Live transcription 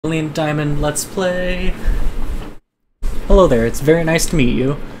Brilliant Diamond Let's Play. Hello there, it's very nice to meet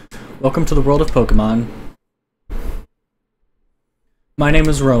you. Welcome to the world of Pokemon. My name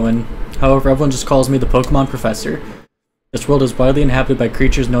is Rowan, however everyone just calls me the Pokemon Professor. This world is widely inhabited by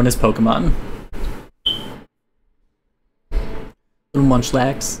creatures known as Pokemon. Little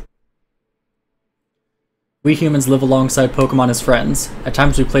Munchlax. We humans live alongside Pokemon as friends. At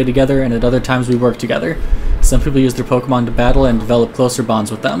times we play together and at other times we work together. Some people use their Pokemon to battle and develop closer bonds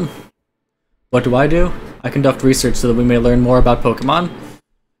with them. What do? I conduct research so that we may learn more about Pokemon.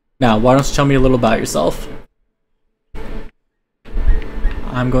 Now, why don't you tell me a little about yourself?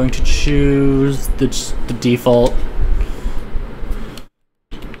 I'm going to choose the default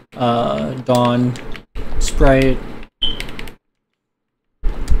Dawn sprite.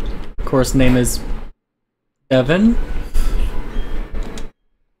 Of course, name is Devin.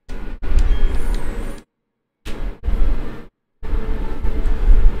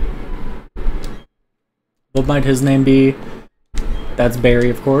 What might his name be? That's Barry,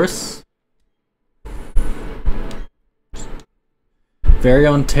 of course. Very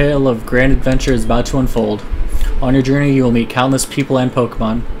own tale of grand adventure is about to unfold. On your journey, you will meet countless people and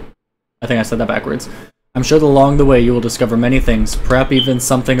Pokemon. I think I said that backwards. I'm sure that along the way you will discover many things, perhaps even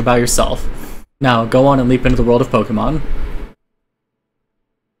something about yourself. Now, go on and leap into the world of Pokemon.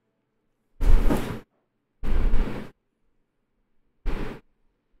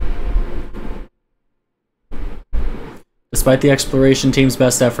 Despite the exploration team's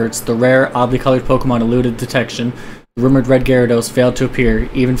best efforts, the rare, oddly colored Pokemon eluded detection. The rumored Red Gyarados failed to appear,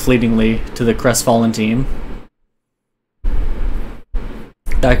 even fleetingly, to the crestfallen team.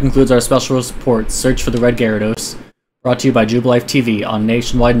 That concludes our special report, Search for the Red Gyarados, brought to you by Jubilife TV on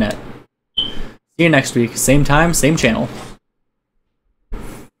Nationwide Net. See you next week, same time, same channel.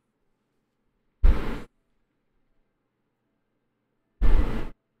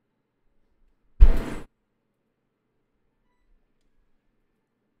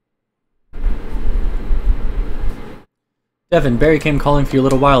 Devin, Barry came calling for you a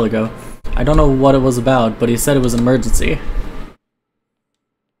little while ago. I don't know what it was about, but he said it was an emergency.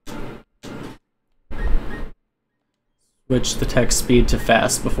 Switch the text speed to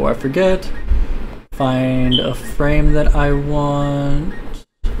fast before I forget. Find a frame that I want.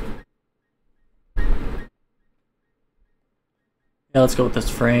 Yeah, let's go with this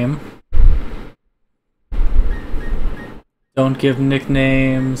frame. Don't give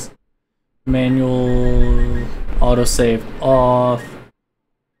nicknames. Manual autosave off.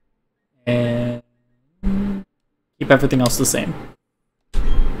 And keep everything else the same.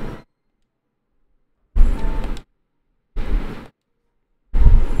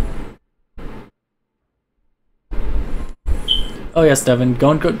 Oh yes, Devin,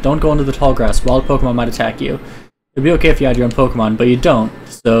 don't go into the tall grass. Wild Pokemon might attack you. It'd be okay if you had your own Pokemon, but you don't,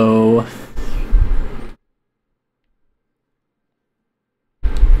 so...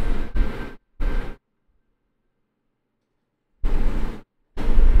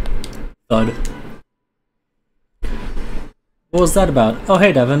 Thud. What was that about? Oh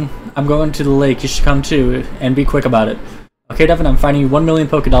hey Devin, I'm going to the lake, you should come too, and be quick about it. Okay Devin, I'm finding you 1 million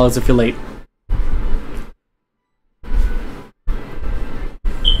Pokédollars if you're late.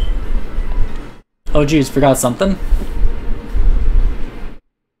 Oh geez, forgot something?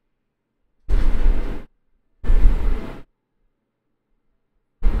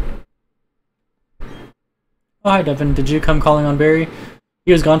 Oh hi Devin, did you come calling on Barry?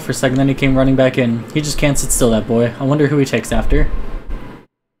 He was gone for a second, then he came running back in. He just can't sit still, that boy. I wonder who he takes after.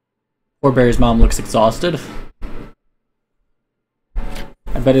 Poor Barry's mom looks exhausted.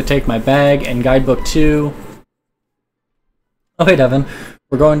 I better take my bag and guidebook too. Oh hey Devin,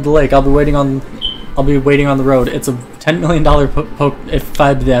 we're going to the lake. I'll be waiting on the road. It's a $10 million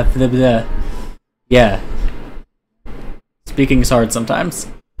Yeah. Speaking is hard sometimes.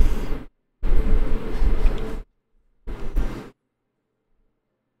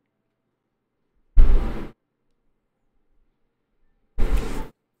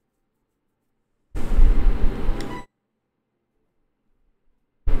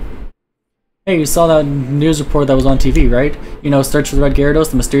 Hey, you saw that news report that was on TV, right? You know, Search for the Red Gyarados,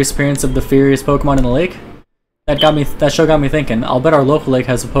 the mysterious appearance of the furious Pokemon in the lake? That show got me thinking. I'll bet our local lake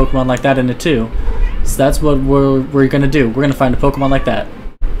has a Pokemon like that in it too. So that's what we're gonna do. We're gonna find a Pokemon like that.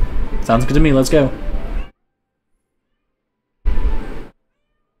 Sounds good to me, let's go.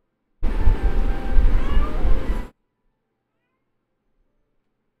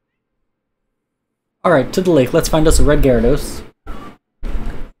 Alright, to the lake, let's find us a Red Gyarados.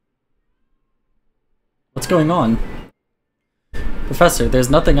 What's going on? Professor, there's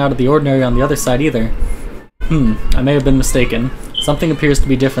nothing out of the ordinary on the other side either. I may have been mistaken. Something appears to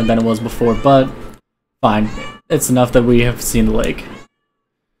be different than it was before, but fine. It's enough that we have seen the lake.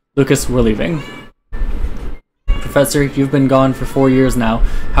 Lucas, we're leaving. Professor, you've been gone for 4 years now.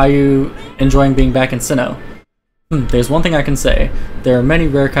 How are you enjoying being back in Sinnoh? There's one thing I can say. There are many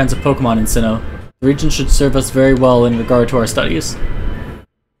rare kinds of Pokemon in Sinnoh. The region should serve us very well in regard to our studies.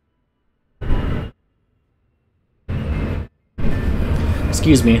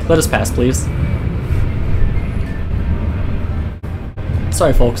 Excuse me, let us pass, please.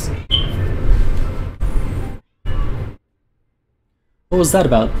 Sorry, folks. What was that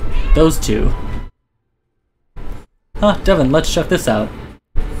about? Those two. Huh, Devin, let's check this out.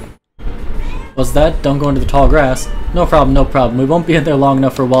 What's that? Don't go into the tall grass. No problem, no problem. We won't be in there long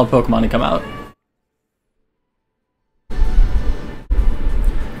enough for a wild Pokemon to come out.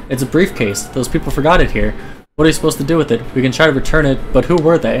 It's a briefcase. Those people forgot it here. What are you supposed to do with it? We can try to return it, but who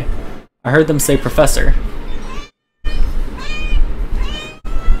were they? I heard them say Professor.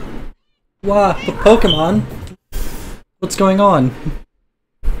 Wow, the Pokemon? What's going on?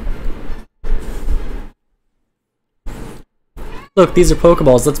 Look, these are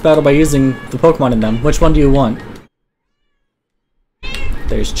Pokeballs. Let's battle by using the Pokemon in them. Which one do you want?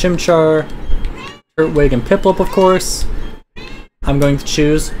 There's Chimchar, Turtwig, and Piplup, of course. I'm going to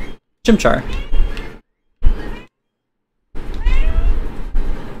choose Chimchar.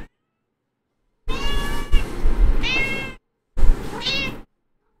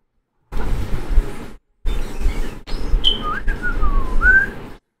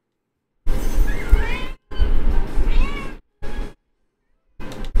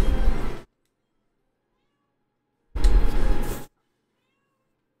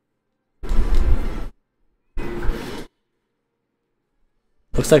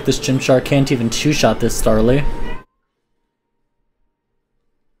 Looks like this Chimchar can't even two-shot this Starly.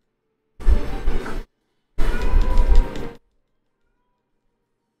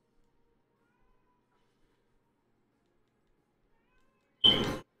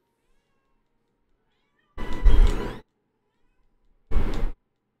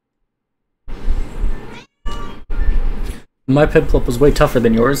 My Piplup was way tougher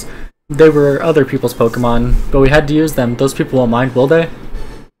than yours. They were other people's Pokemon, but we had to use them. Those people won't mind, will they?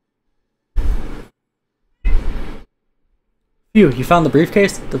 Phew, you found the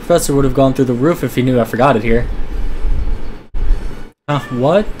briefcase? The professor would have gone through the roof if he knew I forgot it here.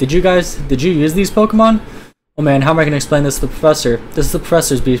 What? Did you use these Pokemon? Oh man, how am I going to explain this to the professor? This is the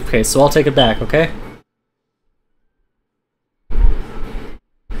professor's briefcase, so I'll take it back, okay?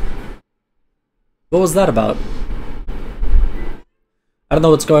 What was that about? I don't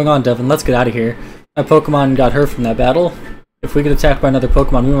know what's going on, Devin. Let's get out of here. My Pokemon got hurt from that battle. If we get attacked by another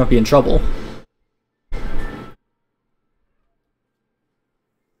Pokemon, we might be in trouble.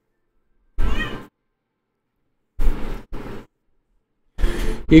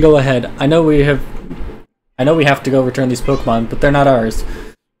 You go ahead. I know we have to go return these Pokemon, but they're not ours.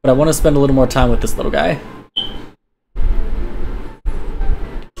 But I want to spend a little more time with this little guy.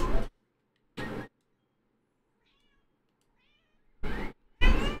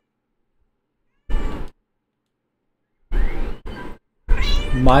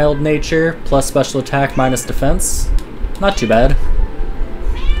 Mild nature, plus special attack, minus defense. Not too bad.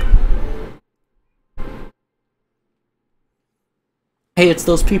 Hey, it's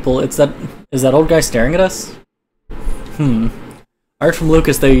those people. Is that old guy staring at us? I heard from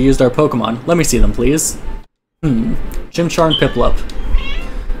Lucas that you used our Pokemon. Let me see them, please. Chimchar and Piplup.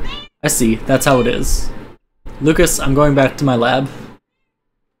 I see, that's how it is. Lucas, I'm going back to my lab.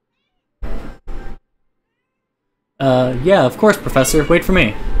 Yeah, of course, Professor. Wait for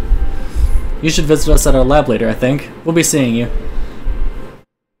me. You should visit us at our lab later, I think. We'll be seeing you.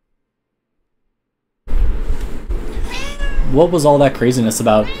 What was all that craziness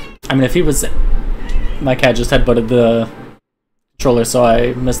about? I mean, if he was... My cat just headbutted the controller, so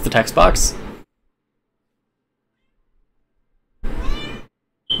I missed the text box.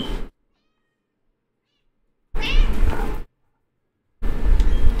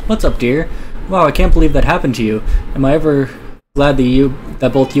 What's up, dear? Wow, I can't believe that happened to you. Am I ever glad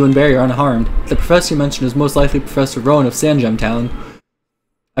that both you and Barry are unharmed. The professor you mentioned is most likely Professor Rowan of Sandgem Town.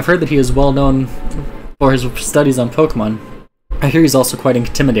 I've heard that he is well known for his studies on Pokemon. I hear he's also quite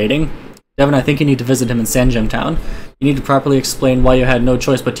intimidating. Devin, I think you need to visit him in Sandgem Town. You need to properly explain why you had no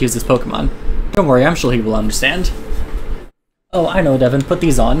choice but to use this Pokemon. Don't worry, I'm sure he will understand. Oh, I know, Devin. Put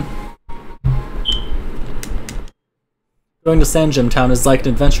these on. Going to Sandgem Town is like an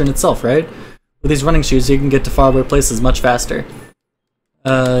adventure in itself, right? With these running shoes, you can get to faraway places much faster.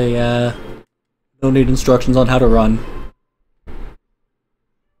 Yeah. Don't need instructions on how to run.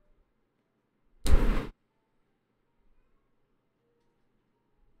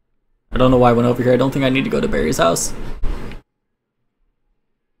 I don't know why I went over here. I don't think I need to go to Barry's house.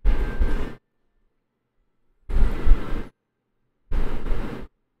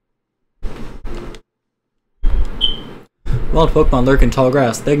 Wild Pokemon lurk in tall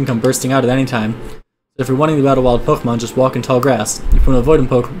grass. They can come bursting out at any time. If you're wanting to battle wild Pokemon, just walk in tall grass. If you want to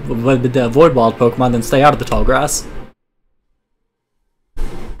avoid wild Pokemon, then stay out of the tall grass.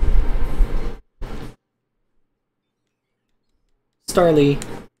 Starly.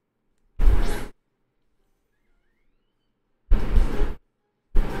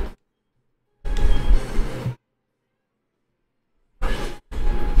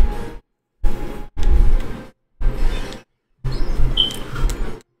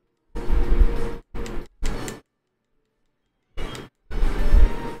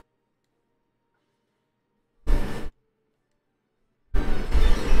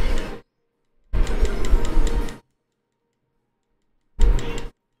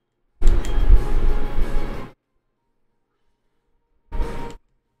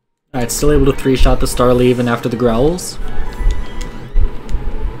 Alright, still able to 3-shot the Starly even after the growls.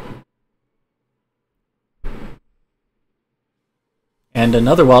 And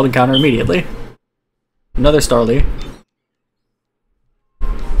another wild encounter immediately. Another Starly.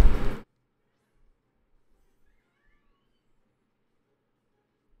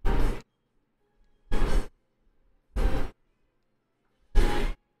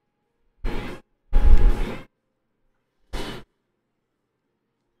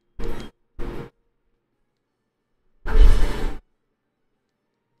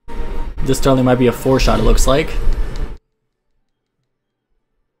 This Starly might be a 4-shot, it looks like.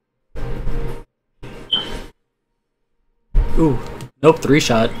 Ooh, nope,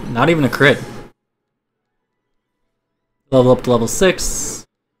 3-shot. Not even a crit. Level up to level 6.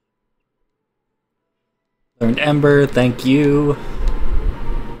 Learned Ember, thank you.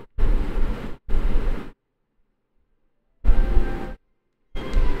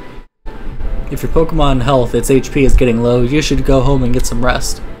 If your Pokemon health, its HP is getting low, you should go home and get some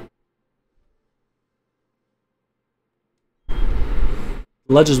rest.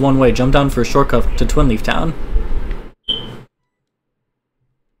 The ledge is one way. Jump down for a shortcut to Twinleaf Town.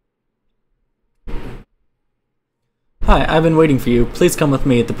 Hi, I've been waiting for you. Please come with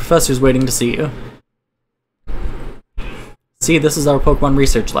me. The professor's waiting to see you. See, this is our Pokemon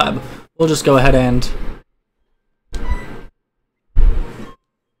research lab. We'll just go ahead and...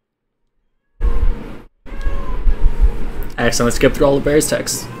 I accidentally skipped through all of Barry's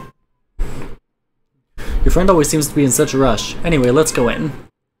texts. Your friend always seems to be in such a rush. Anyway, let's go in.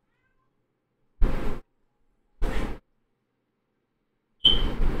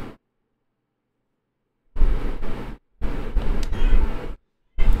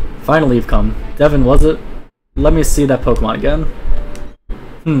 Finally you've come. Devin, was it? Let me see that Pokemon again.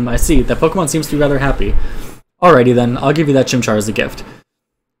 I see. That Pokemon seems to be rather happy. Alrighty then, I'll give you that Chimchar as a gift.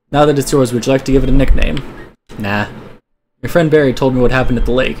 Now that it's yours, would you like to give it a nickname? Nah. Your friend Barry told me what happened at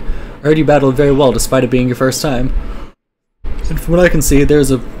the lake. I heard you battled very well despite it being your first time. And from what I can see,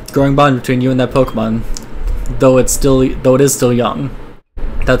 there's a growing bond between you and that Pokemon, though it is still young.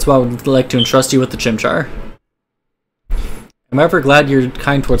 That's why I would like to entrust you with the Chimchar. I'm ever glad you're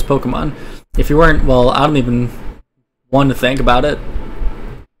kind towards Pokemon. If you weren't, well, I don't even want to think about it.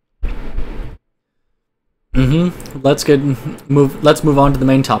 Let's move on to the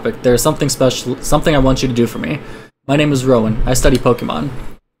main topic. There's something I want you to do for me. My name is Rowan. I study Pokemon.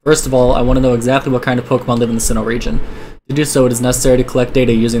 First of all, I want to know exactly what kind of Pokemon live in the Sinnoh region. To do so, it is necessary to collect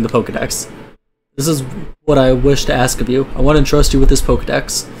data using the Pokedex. This is what I wish to ask of you. I want to entrust you with this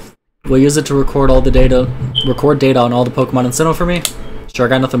Pokedex. Will you use it to record data on all the Pokemon in Sinnoh for me? Sure, I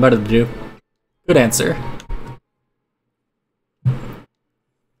got nothing better to do. Good answer.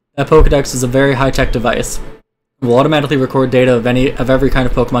 That Pokedex is a very high-tech device. It will automatically record data of every kind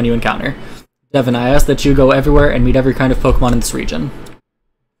of Pokemon you encounter. Devin, I ask that you go everywhere and meet every kind of Pokemon in this region.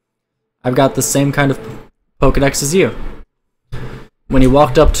 I've got the same kind of Pokedex as you. When you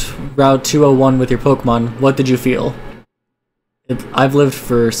walked up Route 201 with your Pokemon, what did you feel? I've lived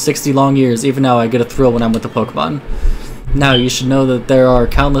for 60 long years, even now I get a thrill when I'm with the Pokemon. Now, you should know that there are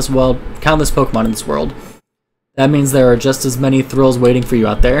countless Pokemon in this world. That means there are just as many thrills waiting for you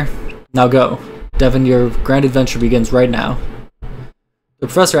out there. Now go. Devin, your grand adventure begins right now. The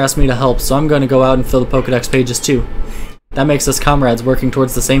professor asked me to help, so I'm going to go out and fill the Pokedex pages too. That makes us comrades working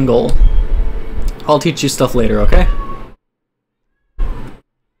towards the same goal. I'll teach you stuff later, okay?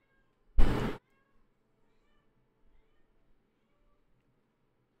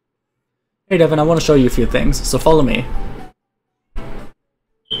 Hey Devin, I want to show you a few things, so follow me.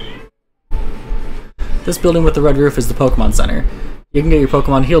 This This building with the red roof is the Pokemon Center. You can get your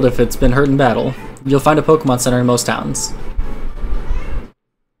Pokemon healed if it's been hurt in battle. You'll find a Pokemon Center in most towns.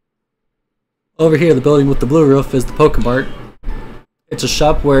 Over here, the building with the blue roof is the Pokemart. It's a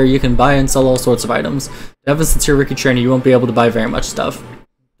shop where you can buy and sell all sorts of items. Devin, since you're Rookie Trainer, you won't be able to buy very much stuff.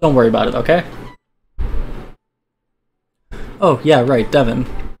 Don't worry about it, okay? Oh, yeah, right, Devin.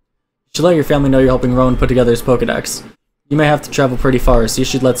 You should let your family know you're helping Rowan put together his Pokedex. You may have to travel pretty far, so you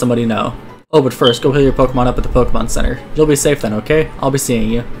should let somebody know. Oh, but first, go heal your Pokemon up at the Pokemon Center. You'll be safe then, okay? I'll be seeing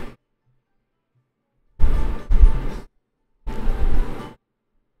you.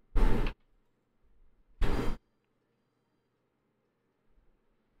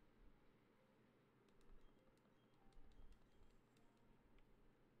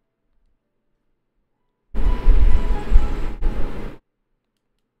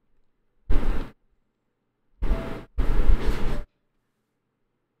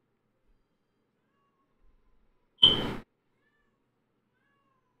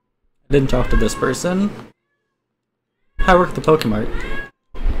 I didn't talk to this person. I work at the Pokemart.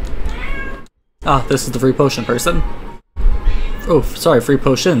 Ah, this is the free potion person. Oh, sorry, free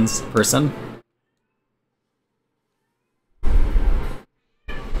potions person.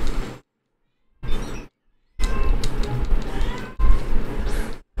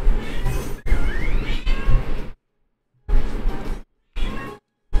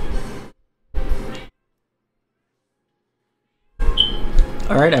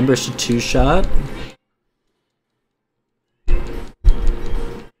 Alright, Ember should two-shot.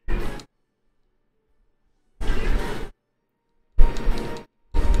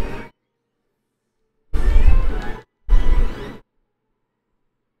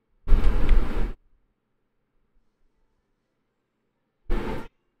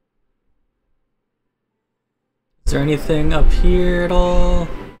 Is there anything up here at all?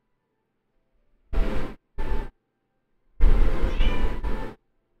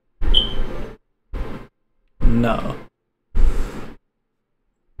 No.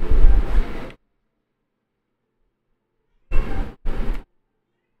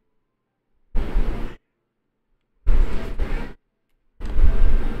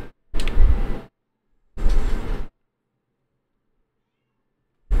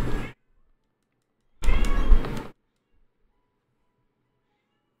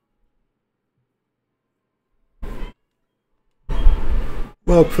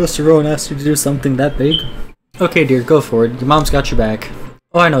 Well, Professor Rowan asked you to do something that big. Okay, dear, go for it. Your mom's got your back.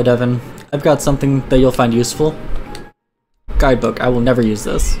 Oh, I know, Devin. I've got something that you'll find useful. Guidebook. I will never use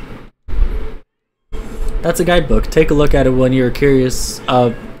this. That's a guidebook. Take a look at it when you're curious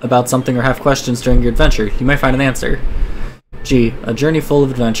about something or have questions during your adventure. You might find an answer. Gee, a journey full of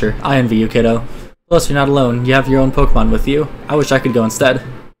adventure. I envy you, kiddo. Plus, you're not alone. You have your own Pokemon with you. I wish I could go instead.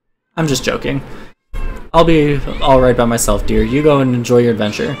 I'm just joking. I'll be alright by myself, dear. You go and enjoy your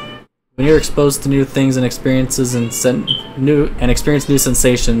adventure. When you're exposed to new things and experiences and experience new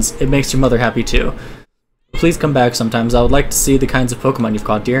sensations, it makes your mother happy too. Please come back sometimes. I would like to see the kinds of Pokemon you've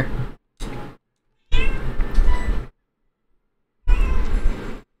caught, dear.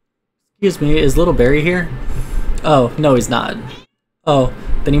 Excuse me, is Little Barry here? Oh, no he's not. Oh,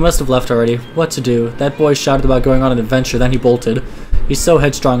 then he must have left already. What to do? That boy shouted about going on an adventure, then he bolted. He's so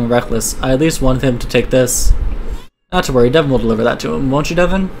headstrong and reckless. I at least wanted him to take this. Not to worry, Devin will deliver that to him, won't you,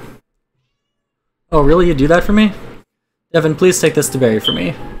 Devin? Oh, really? You do that for me? Devin, please take this to Barry for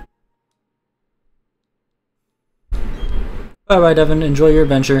me. Bye-bye, Devin. Enjoy your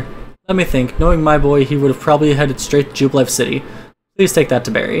adventure. Let me think. Knowing my boy, he would have probably headed straight to Jubilife City. Please take that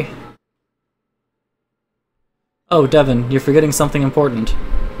to Barry. Oh, Devin, you're forgetting something important.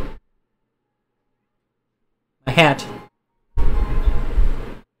 My hat.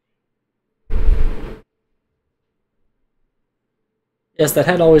 Yes, that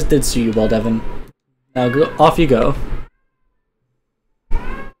hat always did suit you well, Devin. Now go, off you go.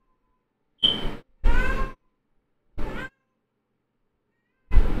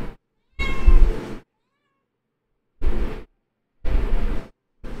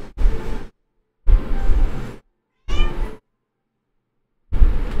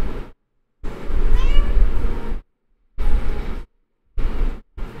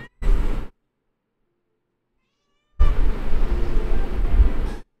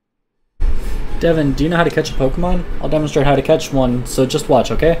 Devin, do you know how to catch a Pokemon? I'll demonstrate how to catch one, so just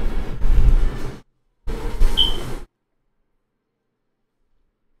watch, okay?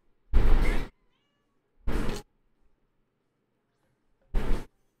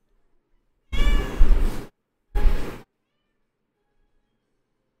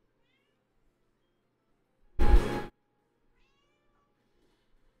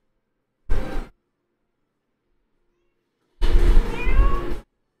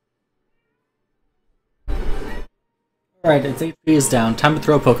 Alright, its HP is down. Time to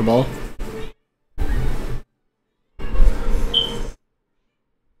throw a Pokeball.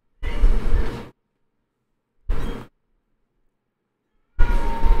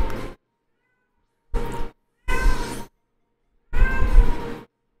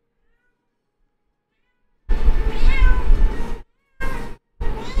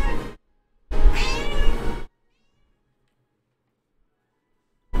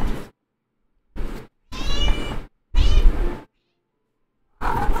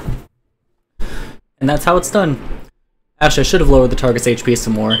 And that's how it's done. Actually, I should have lowered the target's HP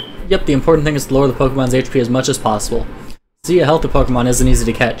some more. Yep, the important thing is to lower the Pokemon's HP as much as possible. See, a healthy Pokemon isn't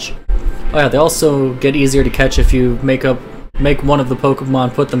easy to catch. Oh yeah, they also get easier to catch if you make one of the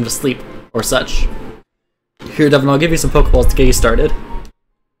Pokemon put them to sleep, or such. Here, Devin, I'll give you some Pokeballs to get you started.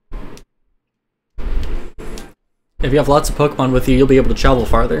 If you have lots of Pokemon with you, you'll be able to travel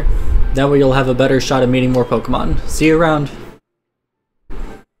farther. That way you'll have a better shot at meeting more Pokemon. See you around.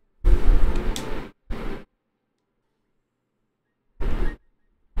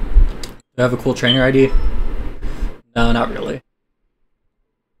 Do I have a cool trainer ID? No, not really.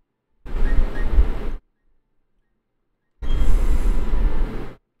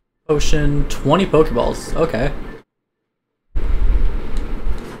 Potion, 20 Pokeballs. Okay.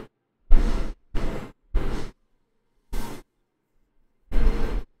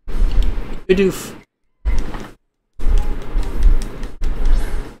 Bidoof.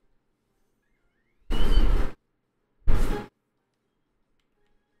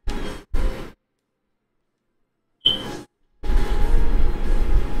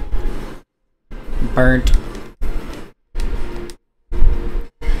 Burnt.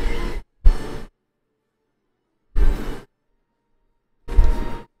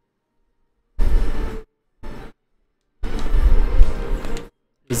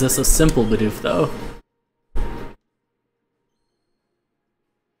 Is this a simple Bidoof, though?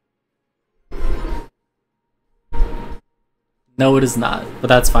 No, it is not. But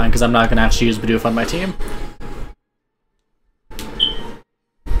that's fine, because I'm not going to actually use Bidoof on my team.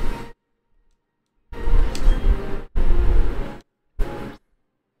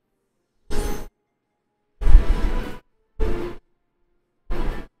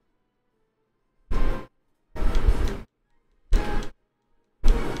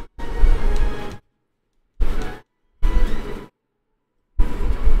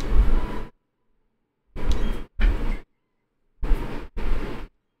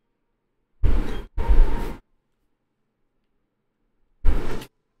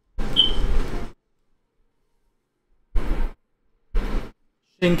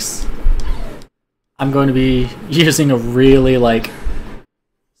 Jinx. I'm going to be using a really,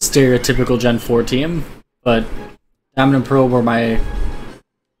 stereotypical Gen 4 team, but Diamond and Pearl were my,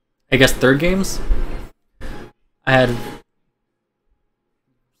 I guess, third games. I had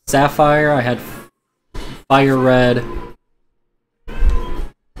Sapphire, I had Fire Red,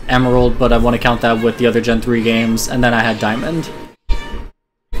 Emerald, but I want to count that with the other Gen 3 games, and then I had Diamond.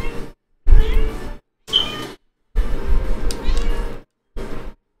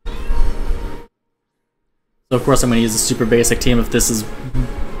 So of course I'm going to use a super basic team if this is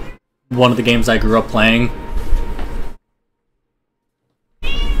one of the games I grew up playing.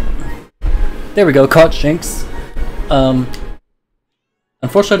 There we go, caught Jinx.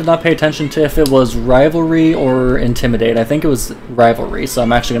 Unfortunately I did not pay attention to if it was Rivalry or Intimidate. I think it was Rivalry, so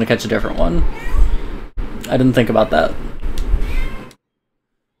I'm actually going to catch a different one. I didn't think about that.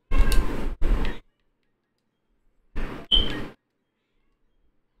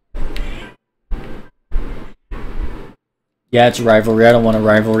 Yeah, it's Rivalry. I don't want a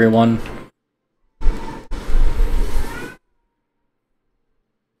Rivalry one.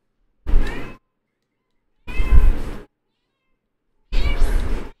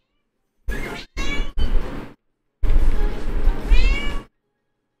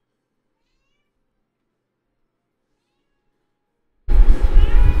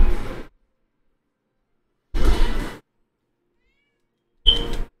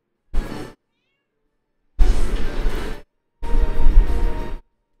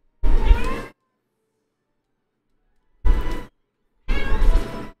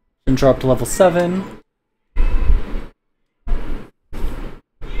 Drop to level 7.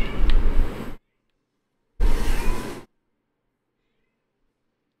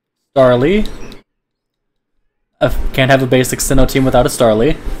 Starly. I can't have a basic Sinnoh team without a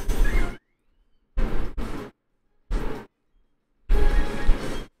Starly.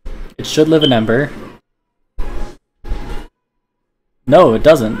 It should live in Ember. No, it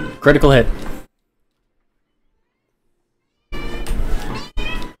doesn't. Critical hit.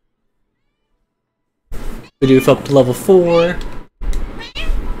 Bidoof up to level 4.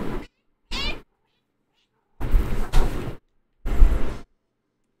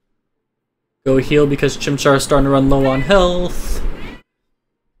 Go heal because Chimchar is starting to run low on health.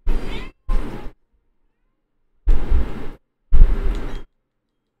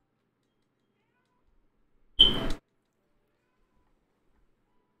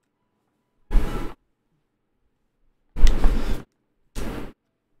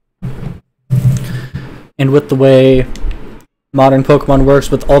 And with the way modern Pokemon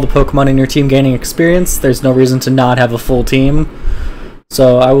works, with all the Pokemon in your team gaining experience, there's no reason to not have a full team.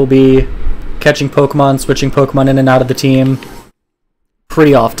 So I will be catching Pokemon, switching Pokemon in and out of the team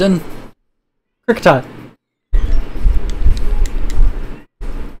pretty often. Kricketot.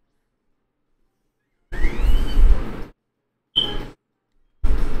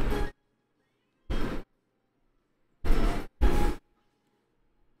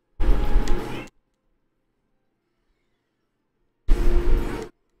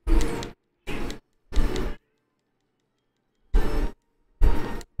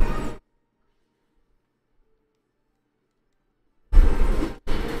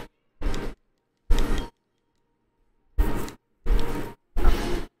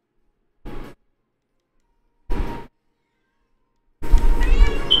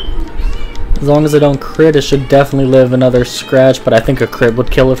 As long as I don't crit, it should definitely live another scratch, but I think a crit would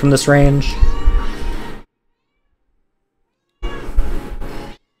kill it from this range.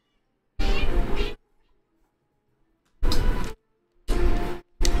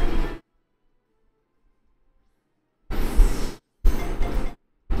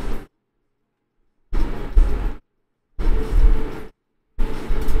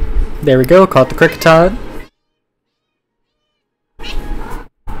 There we go, caught the Kricketot.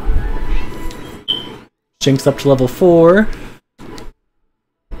 Shinx up to level 4.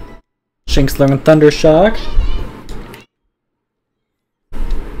 Shinx learned Thunder Shock.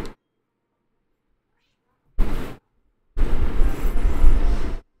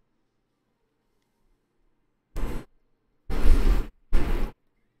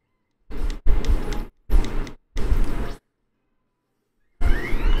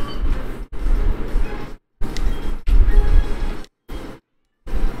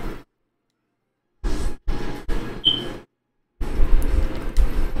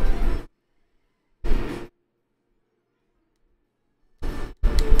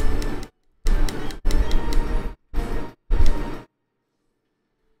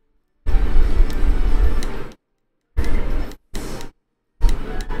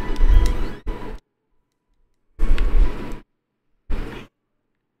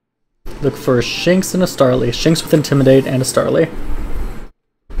 Look for a Shinx and a Starly. Shinx with Intimidate and a Starly.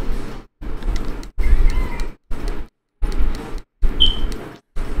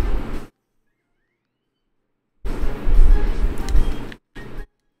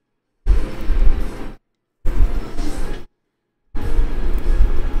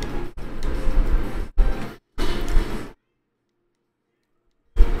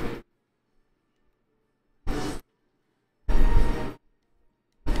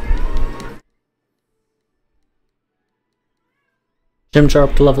 Chimchar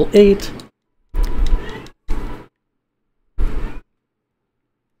up to level 8.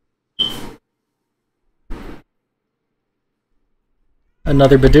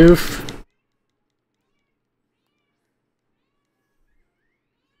 Another Bidoof.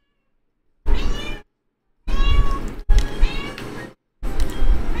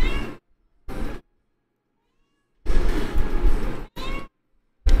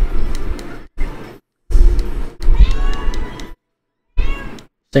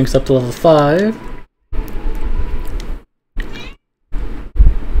 Shinx up to level 5.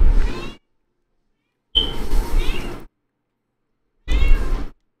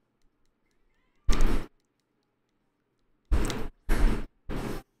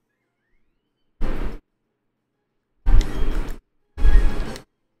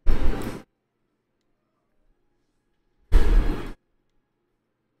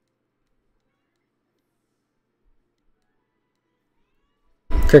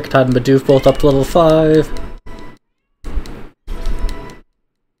 Kricketot and Bidoof both up to level 5.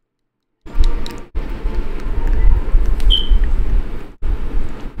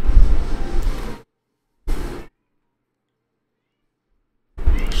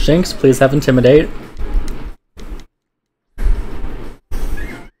 Shinx, please have Intimidate.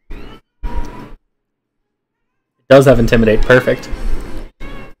 It does have Intimidate, perfect.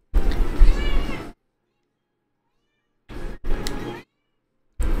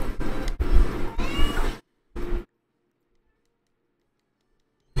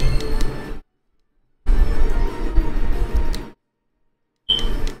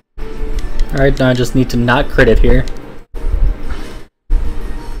 Alright, now I just need to not crit it here.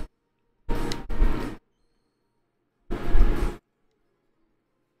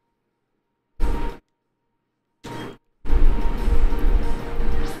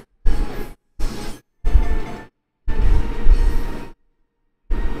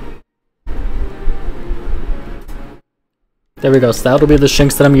 There we go, so that'll be the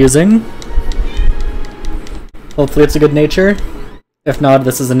Shinx that I'm using. Hopefully it's a good nature. If not,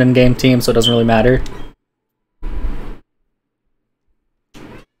 this is an in-game team, so it doesn't really matter.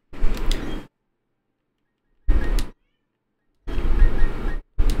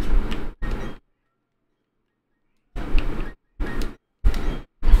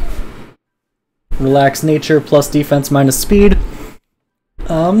 Relax nature plus defense minus speed.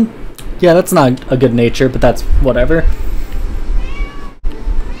 Yeah, that's not a good nature, but that's whatever.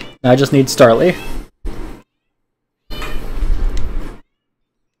 Now I just need Starly.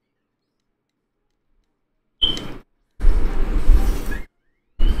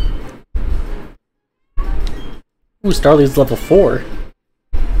 Ooh, Starly's level 4.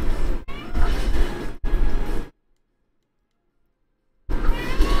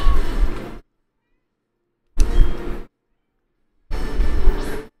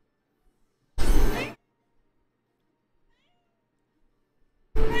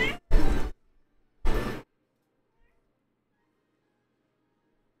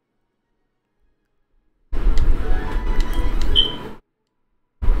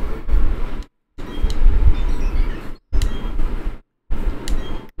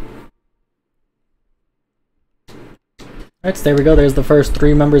 Alright, so there we go. There's the first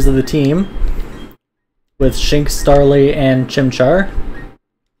 3 members of the team, with Shinx, Starly, and Chimchar.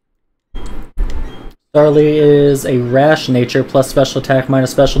 Starly is a rash nature plus special attack minus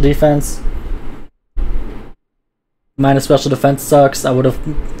special defense. Minus special defense sucks. Adam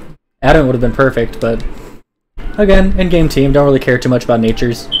would have been perfect, but again, in-game team, don't really care too much about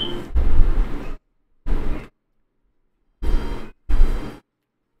natures.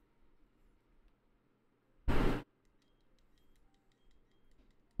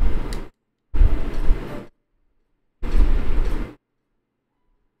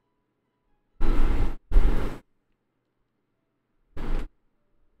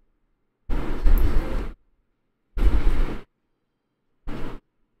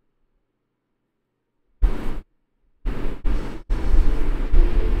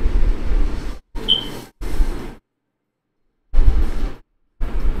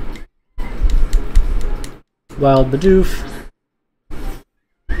 Wild Bidoof.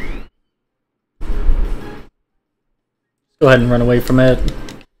 Go ahead and run away from it.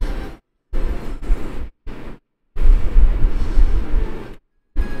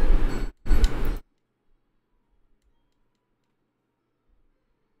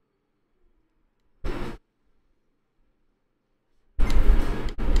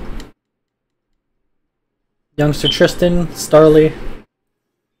 Youngster Tristan, Starly.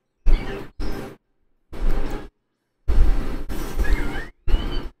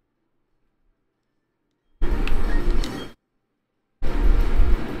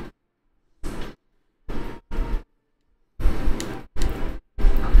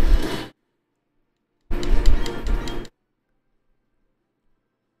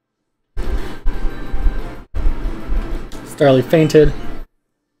 Starly fainted.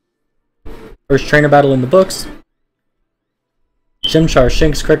 First trainer battle in the books. Chimchar,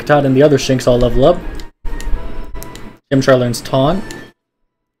 Shinx, Kricketot, and the other Shinx all level up. Chimchar learns Taunt.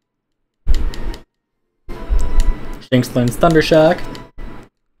 Shinx learns Thunder Shock.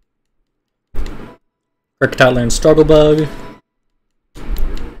 Kricketot learns Struggle Bug.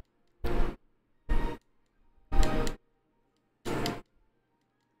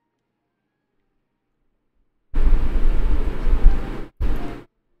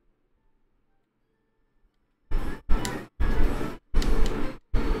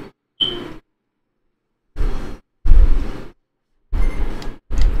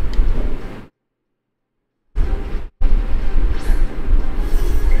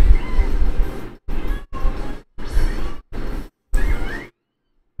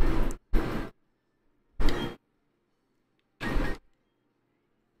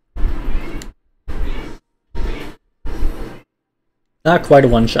 Not quite a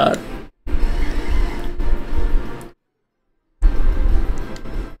one-shot.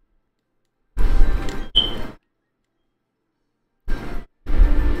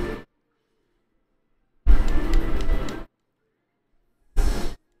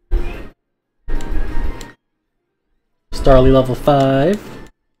 Starly level 5.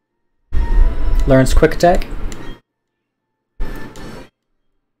 Learns Quick Attack.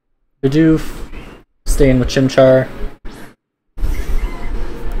 Bidoof. Staying with Chimchar.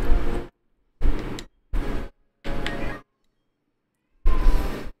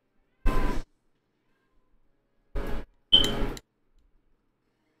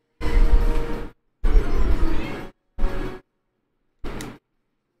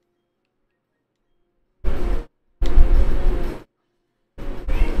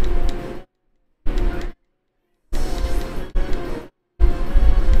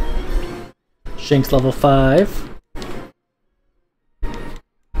 Shinx level 5.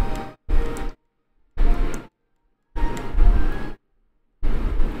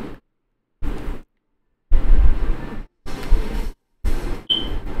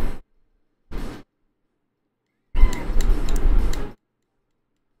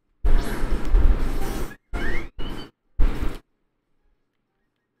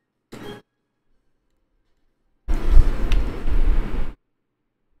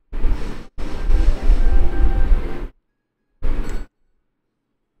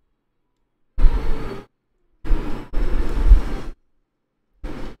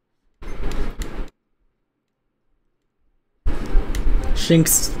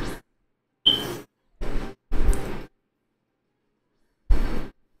 Shinx.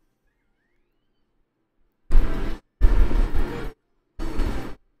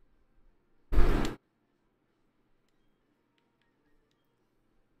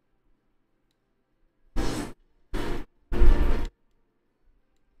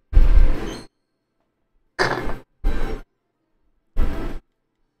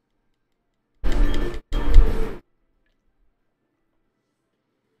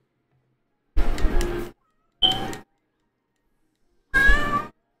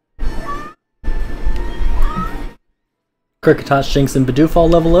 Kricketot, Shinx, and Bidoof all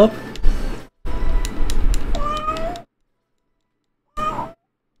level up.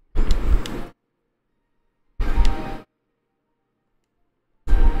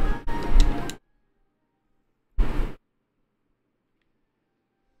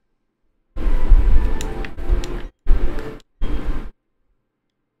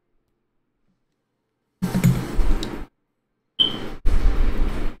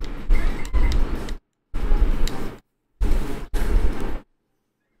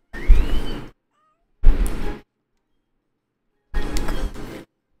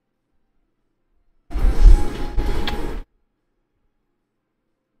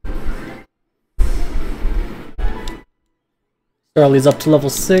 Starly's up to level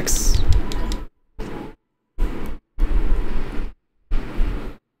 6.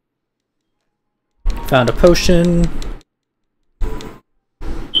 Found a potion.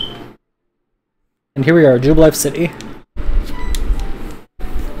 And here we are, Jubilife City.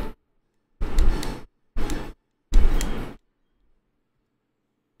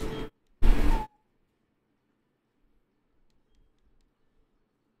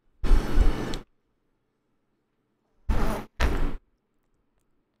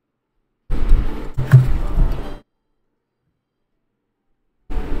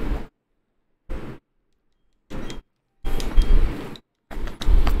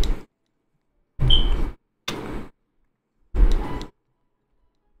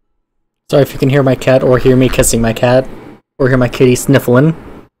 Sorry if you can hear my cat, or hear me kissing my cat, or hear my kitty sniffling.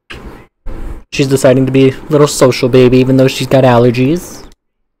 She's deciding to be a little social baby, even though she's got allergies.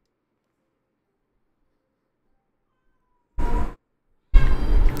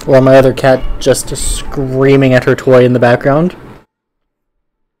 While my other cat just screaming at her toy in the background.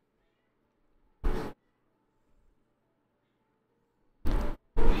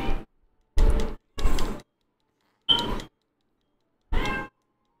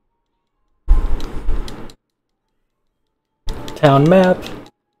 Town map.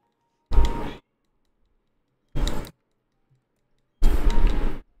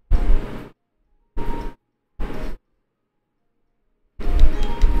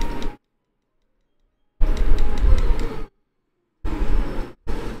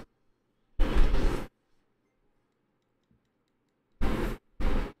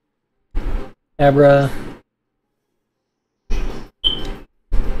 Abra.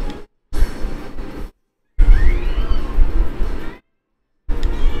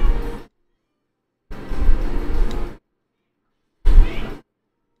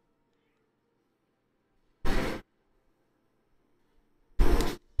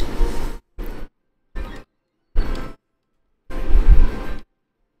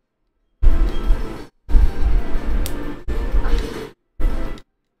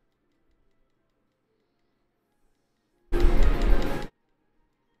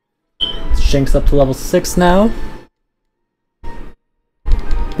 Shinx up to level 6 now.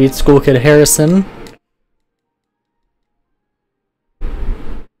 Beat School Kid Harrison.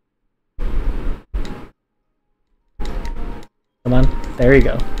 Come on, there you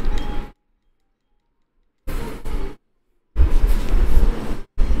go.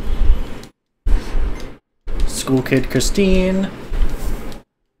 School Kid Christine.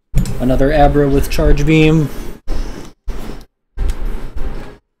 Another Abra with Charge Beam.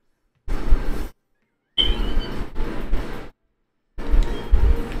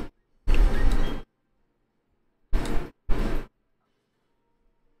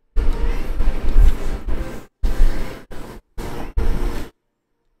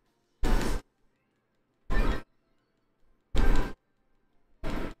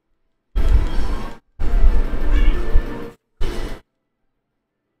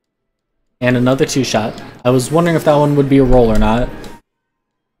 And another 2-shot. I was wondering if that one would be a roll or not.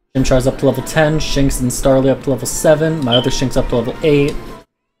 Chimchar's up to level 10, Shinx and Starly up to level 7, my other Shinx up to level 8.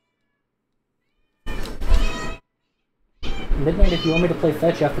 Midnight, if you want me to play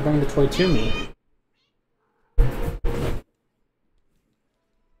fetch, you have to bring the toy to me.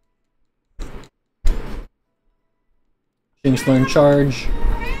 Shinx learn charge.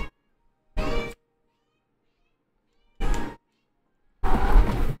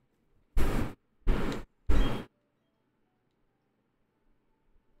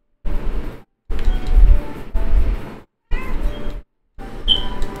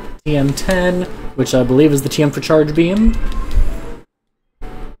 TM10, which I believe is the TM for Charge Beam.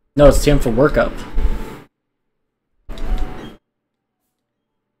 No, it's TM for Workup.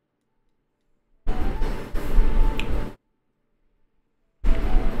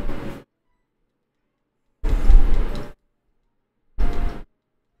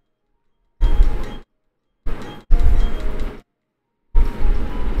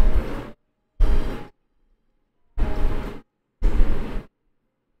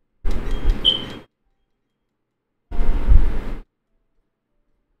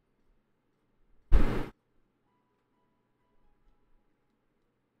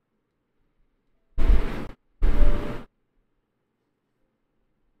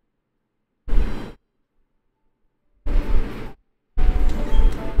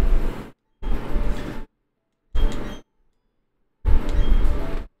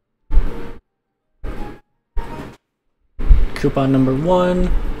 Coupon number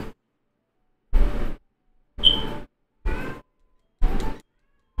 1.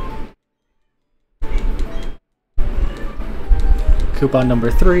 Coupon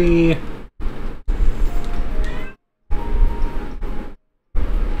number 3.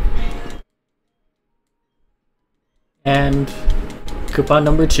 And coupon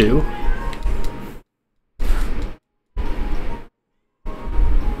number 2.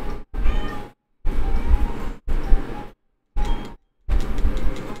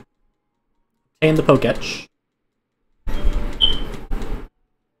 And the Poketch.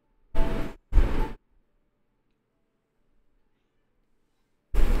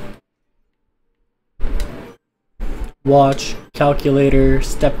 Watch, calculator,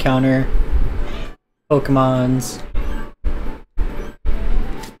 step counter, Pokemons.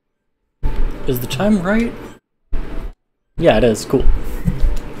 Is the time right? Yeah, it is. Cool.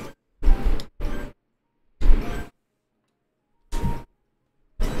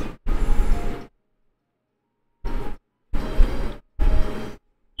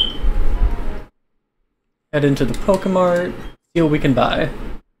 Head into the Pokemart, see what we can buy.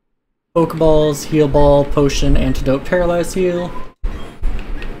 Pokeballs, Heal Ball, Potion, Antidote, Paralyze Heal.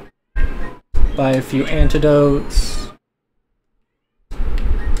 Buy a few antidotes.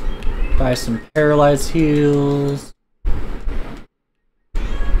 Buy some Paralyze Heals.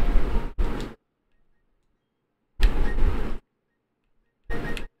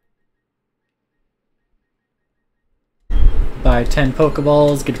 Buy 10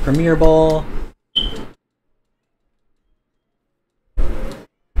 Pokeballs, get a Premier Ball.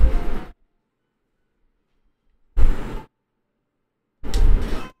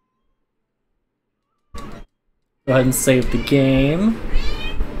 Go ahead and save the game.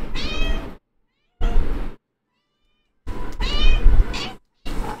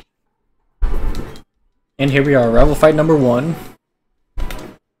 And here we are, Rival Fight number 1.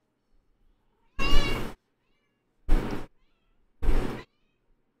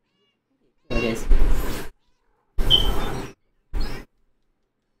 There it is.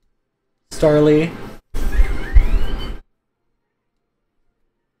 Starly.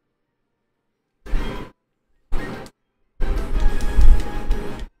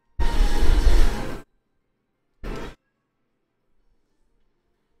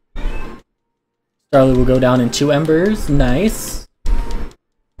 Starly will go down in 2 embers. Nice.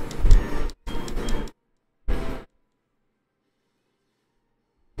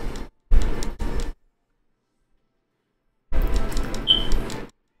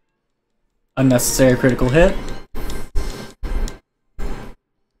 Unnecessary critical hit.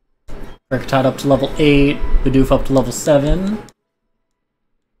 Kricketot up to level 8, Bidoof up to level 7.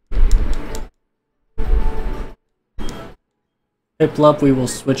 Piplup, we will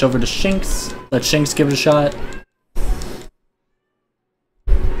switch over to Shinx. Let Shinx give it a shot.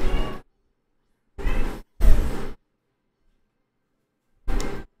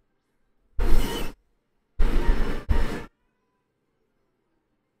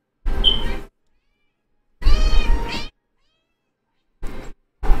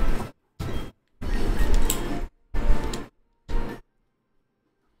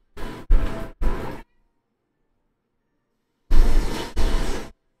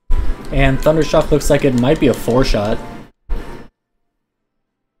 And Thundershock looks like it might be a 4-shot.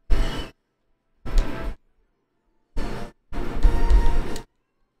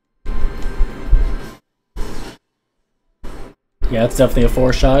 Yeah, it's definitely a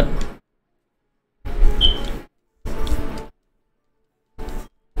 4-shot.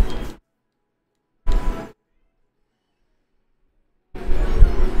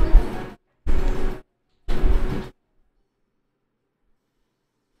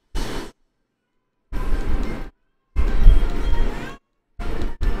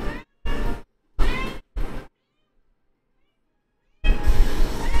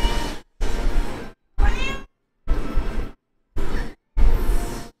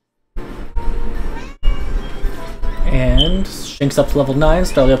 And Shinx up to level 9,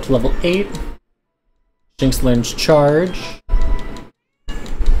 Starly up to level 8. Shinx learns Charge.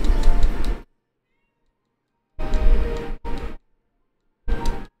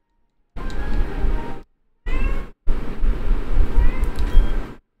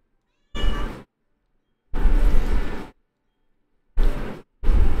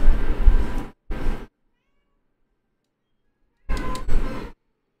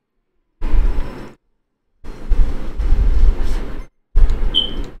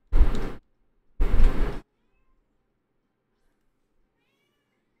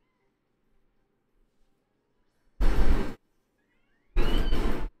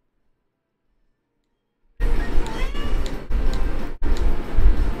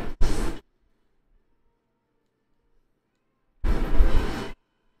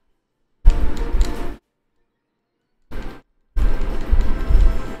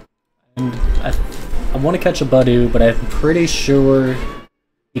 And I want to catch a Budew, but I'm pretty sure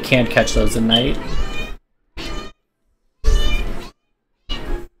you can't catch those at night.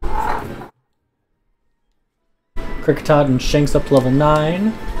 Kricketot and Shinx up to level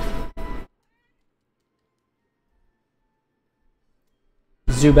 9.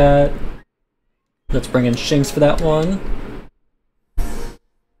 Zubat. Let's bring in Shinx for that one.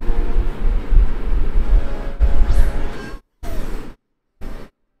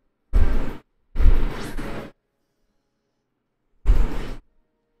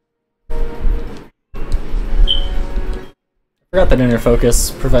 I forgot that Inner Focus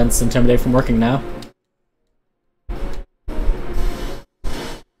prevents Intimidate from working now.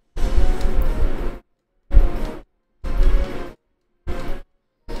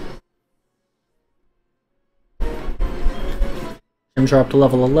 Chimchar up to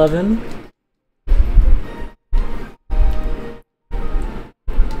level 11.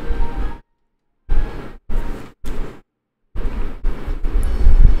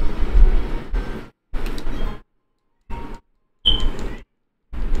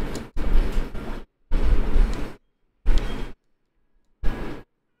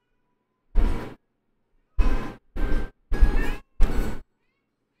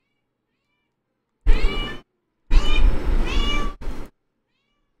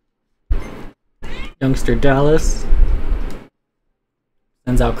 Youngster Dallas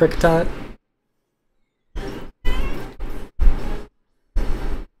sends out Kricketot.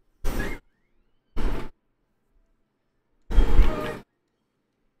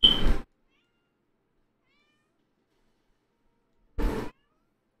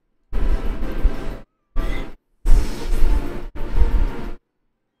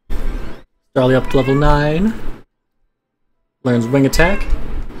 Starly up to level 9. Learns Wing Attack.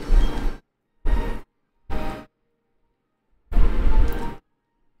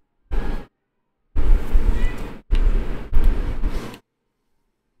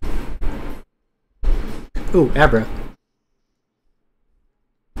 Ooh, Abra.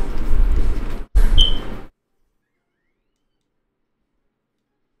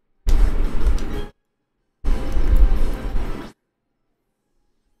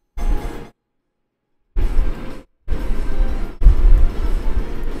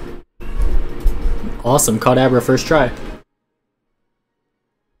 Awesome, caught Abra first try.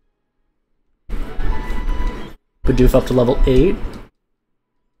 Bidoof up to level 8.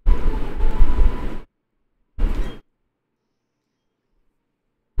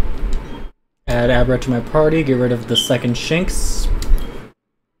 Add Abra to my party, get rid of the second Shinx.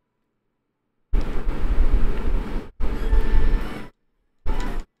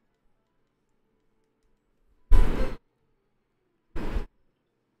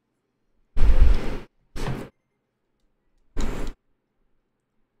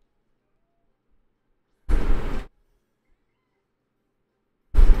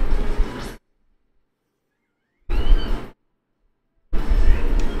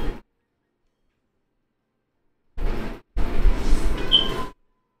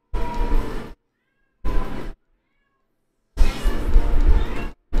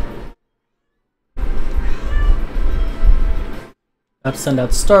 Let's send out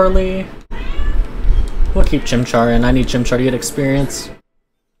Starly. We'll keep Chimchar in. I need Chimchar to get experience.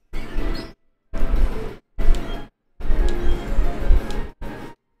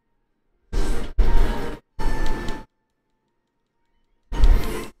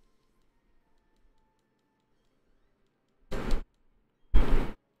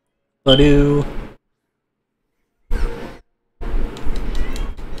 Badoo.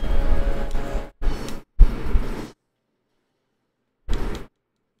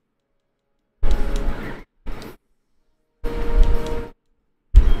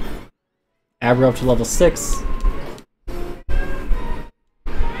 Abra up to level 6.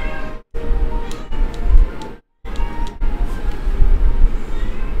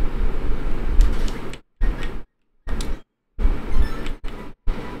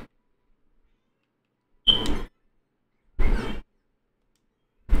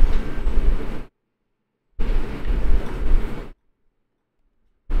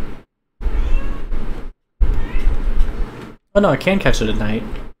 Oh no, I can catch it at night.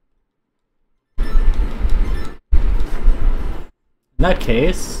 In that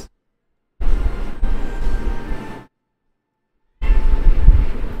case...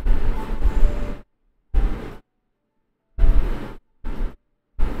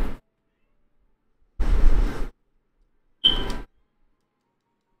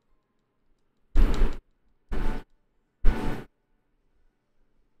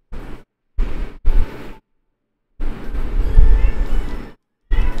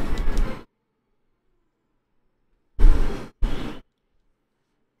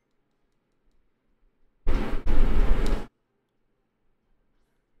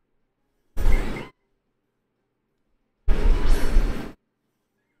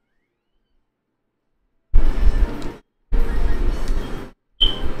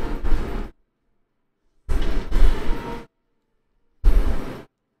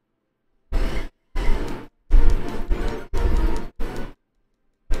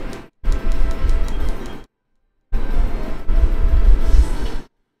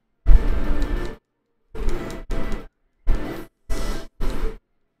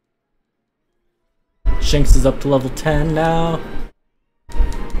 Shinx is up to level 10 now.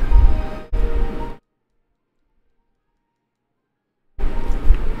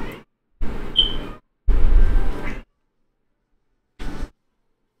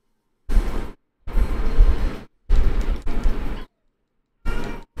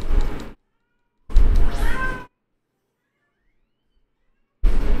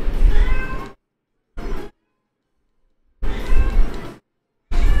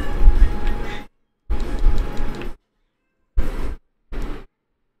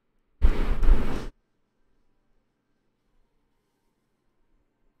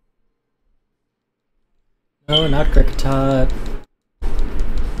 No, not Kricketot.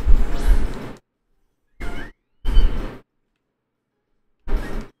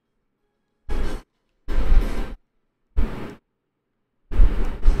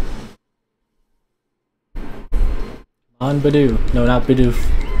 On Badoo. No, not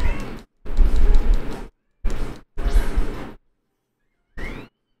Bidoof.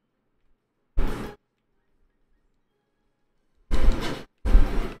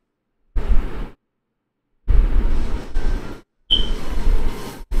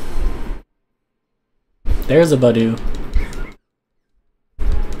 There's a Badoo.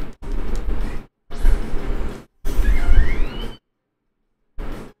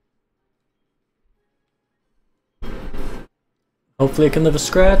 Hopefully it can live a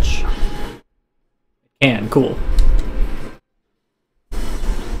scratch. It can, cool.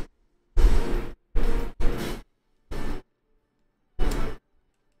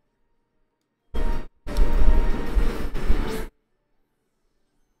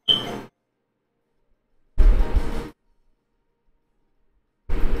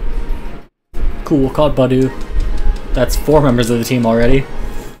 Cool, caught Badoo. That's 4 members of the team already.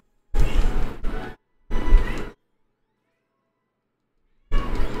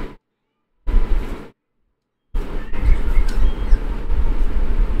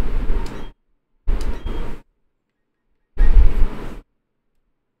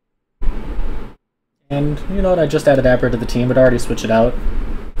 And you know what, I just added Abra to the team, but I already switched it out.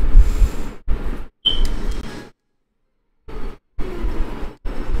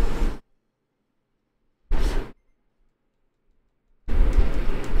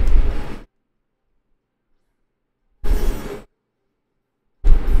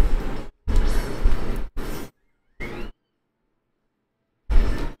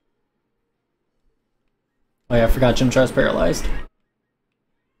 Oh yeah, I forgot Chimchar's paralyzed.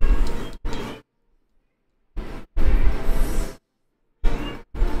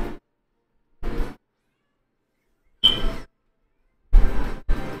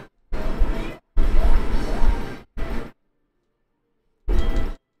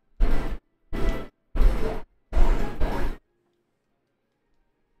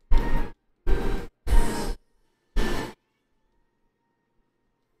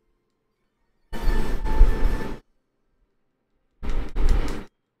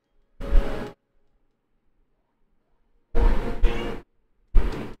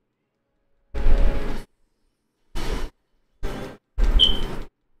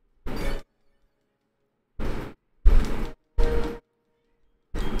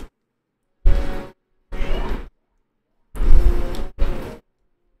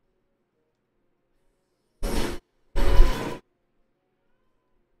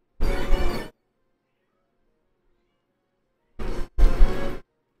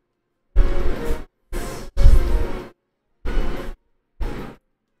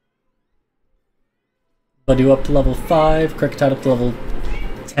 Buddy up to level 5, Kricketot up to level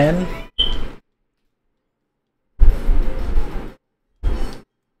 10.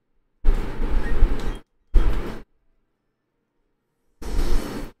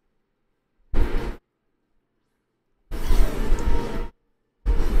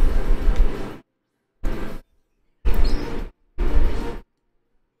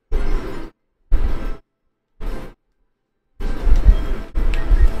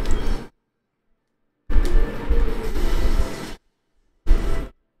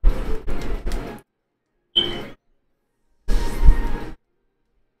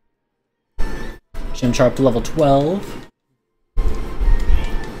 Chimchar up to level 12.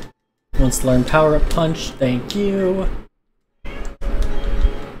 Wants to learn Power Up Punch, thank you.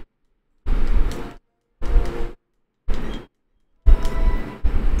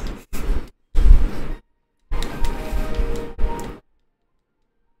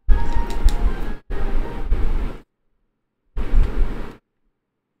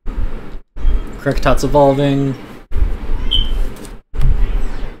 Kricketot's evolving.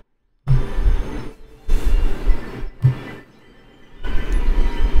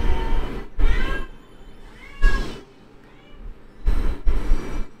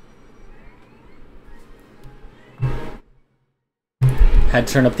 Had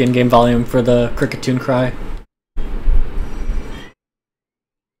to turn up the in-game volume for the Kricketune cry.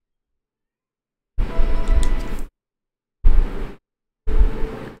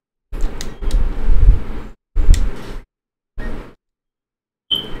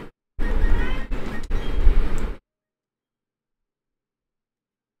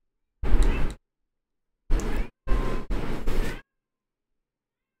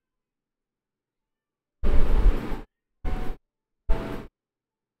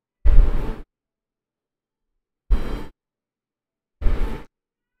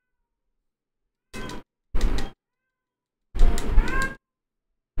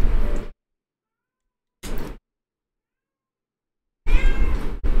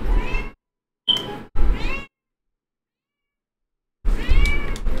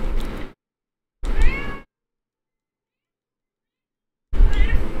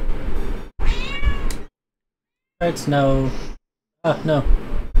 Alright, no. No.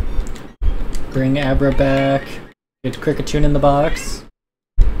 Bring Abra back. Get Kricketune in the box.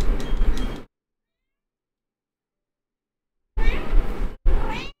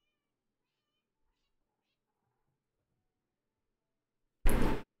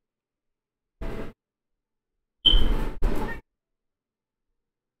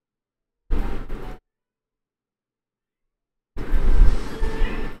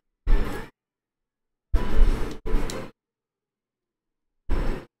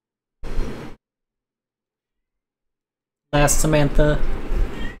 Last Samantha.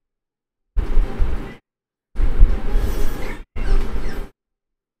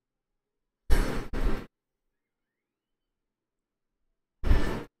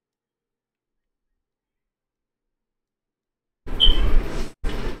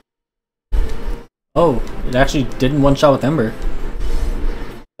 Oh, it actually didn't one-shot with Ember.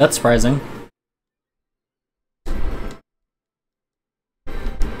 That's surprising.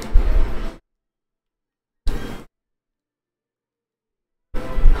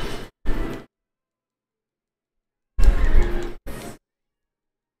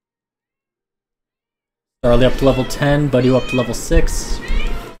 Starly up to level 10, Buddy up to level 6.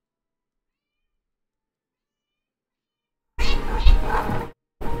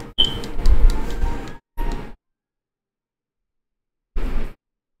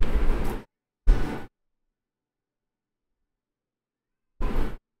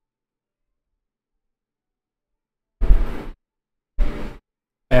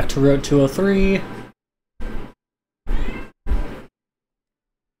 Back to Route 203.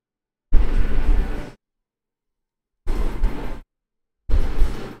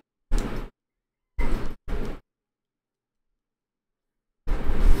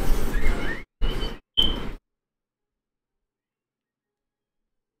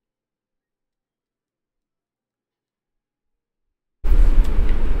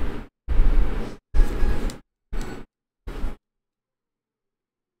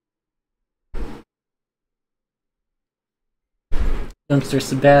 Youngster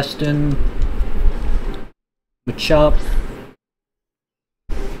Sebastian. Machop.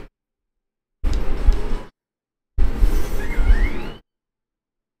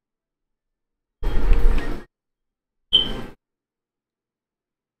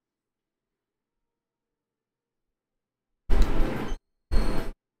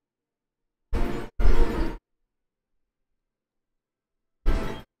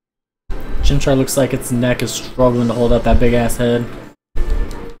 Chimchar looks like its neck is struggling to hold up that big ass head.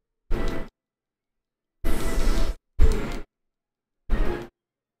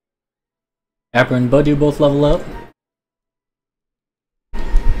 Appa and Buddy both level up.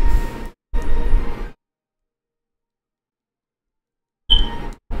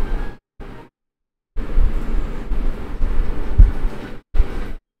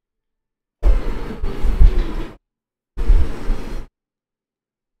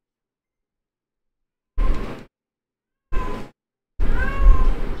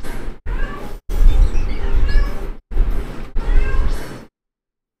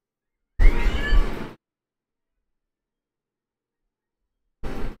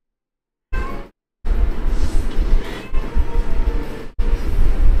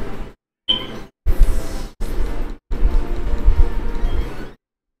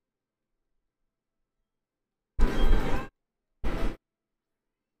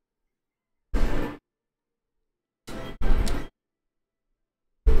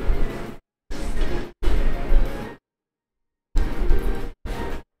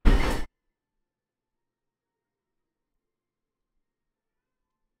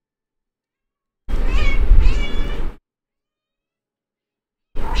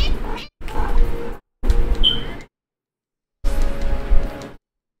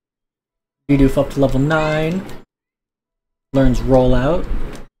 Bidoof up to level 9. Learns Rollout.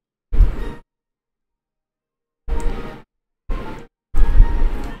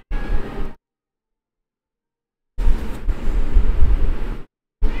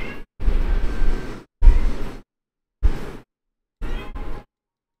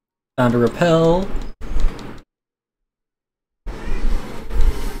 Down to Repel.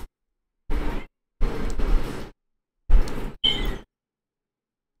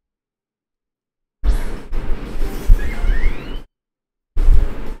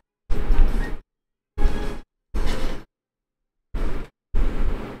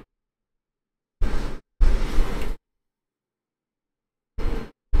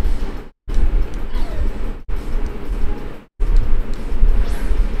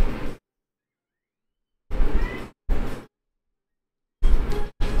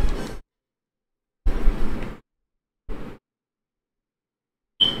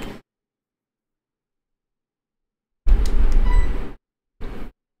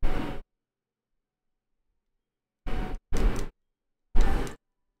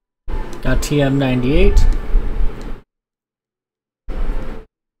 Got TM98.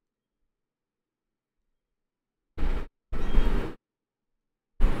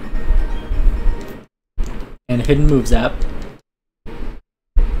 And Hidden Moves app.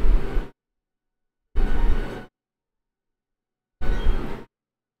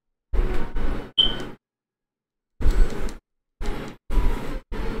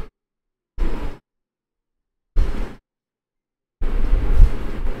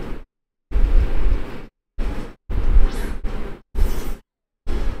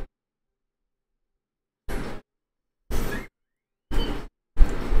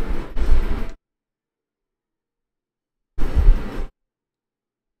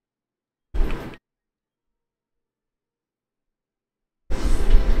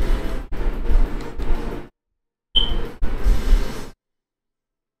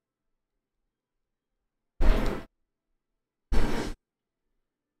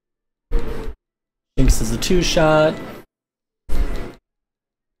 Shinx is a 2-shot.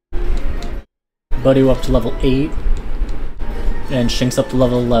 Buddy up to level 8. And Shinx up to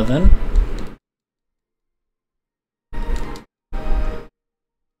level 11.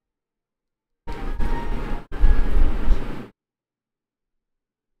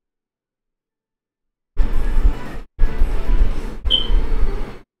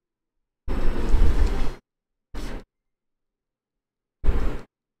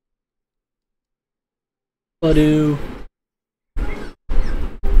 Budu.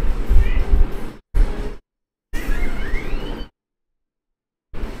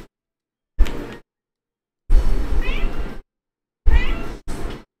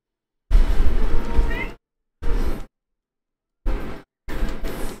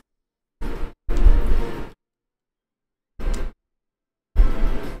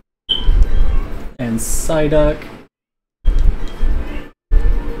 And Psyduck.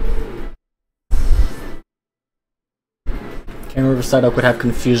 Can't remember if Psyduck would have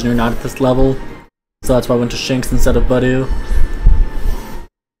Confusion or not at this level, so that's why I went to Shinx instead of Budu.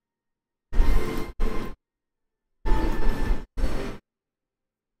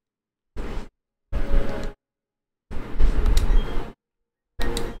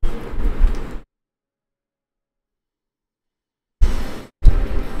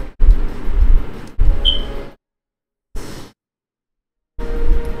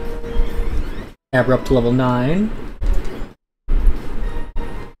 Abra up to level 9.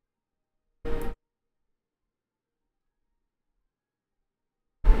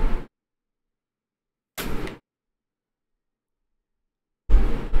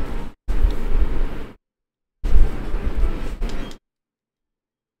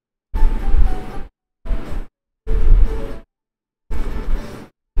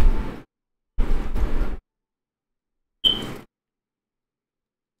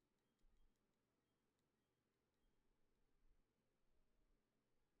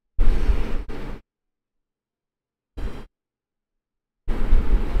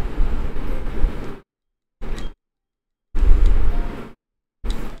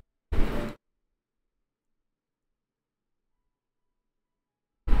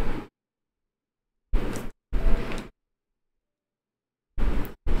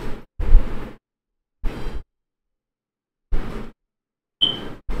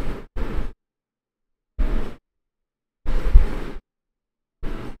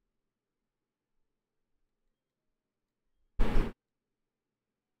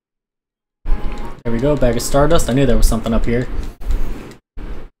 There we go, bag of Stardust. I knew there was something up here.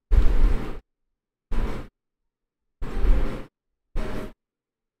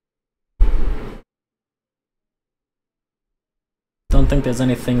 Don't think there's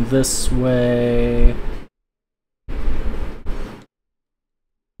anything this way.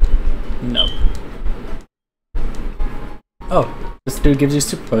 Nope. Oh, this dude gives you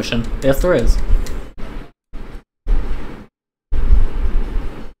Super Potion. Yes, there is.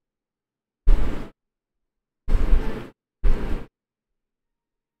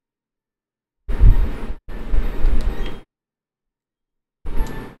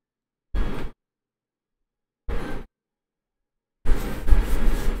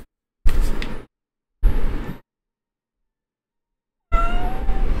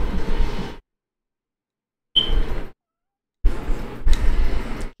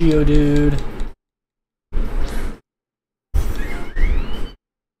 Geodude.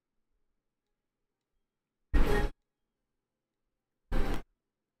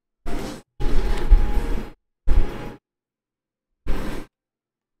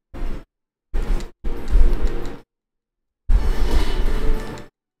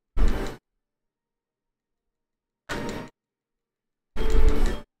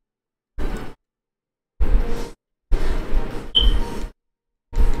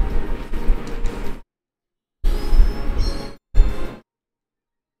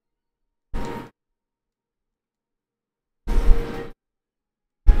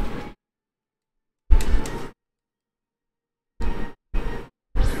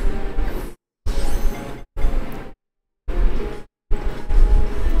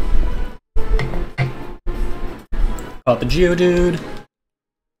 Caught the Geodude.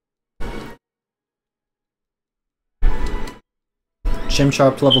 Chimchar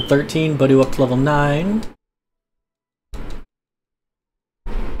up to level 13, Budu up to level 9.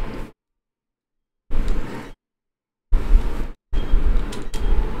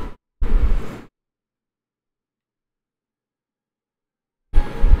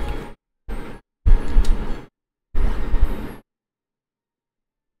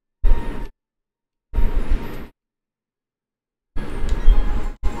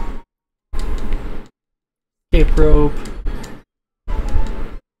 escape rope.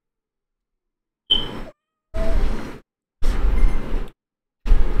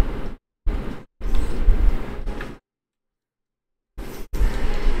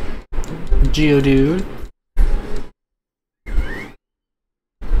 Geodude.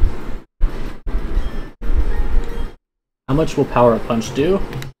 How much will Power Up Punch do?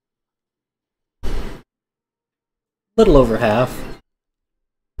 Little over half.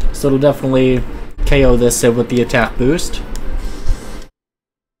 So it'll definitely KO this Civ with the attack boost.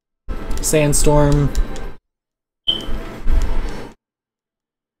 Sandstorm.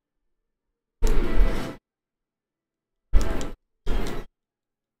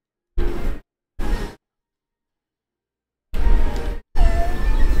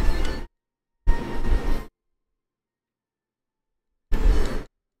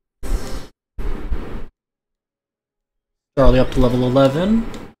 Charlie up to level 11.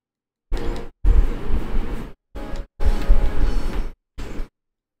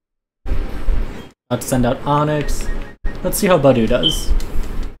 About to send out Onyx. Let's see how Budew does.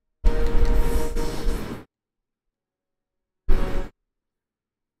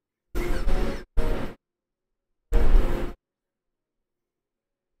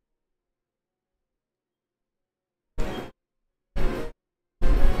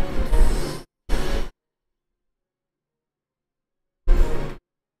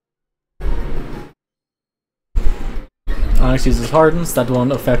 Onyx uses Hardens, that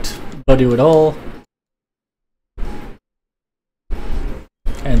won't affect Budew at all.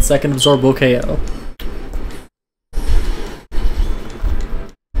 And second Absorb will KO.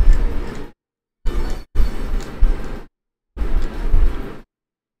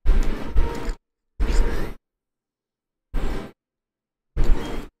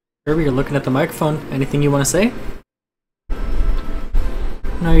 Kirby, you're looking at the microphone. Anything you want to say?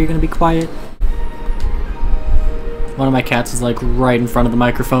 No, you're gonna be quiet. One of my cats is like right in front of the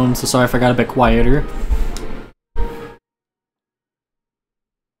microphone, so sorry if I got a bit quieter.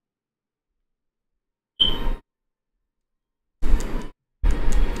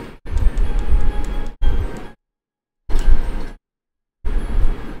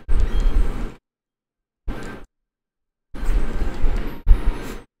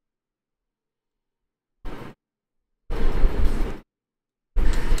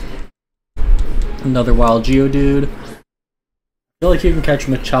 Another wild Geodude. I feel like you can catch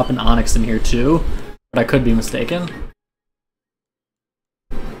Machop and Onyx in here too, but I could be mistaken.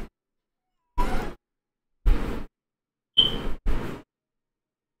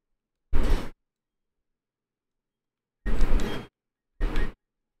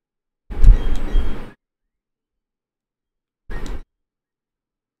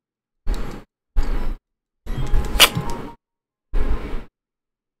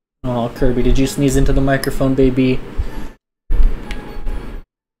 Oh, Kirby, did you sneeze into the microphone, baby?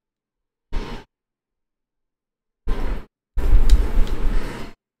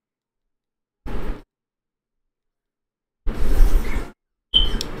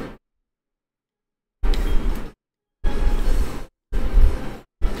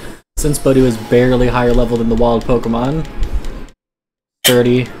 Since Budew is barely higher level than the wild Pokemon,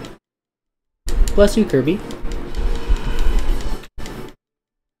 30. Bless you, Kirby.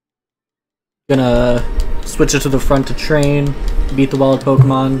 Gonna switch it to the front to train, beat the wild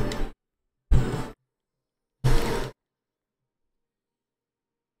Pokemon.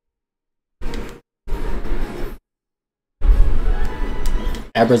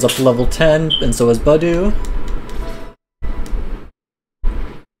 Abra's up to level 10, and so is Budew.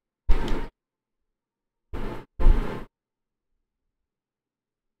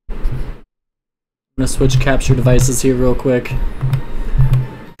 I'm gonna switch capture devices here real quick.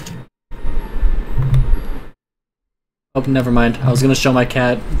 Oh, never mind. I was gonna show my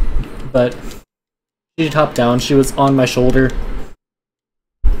cat, but she hopped down. She was on my shoulder.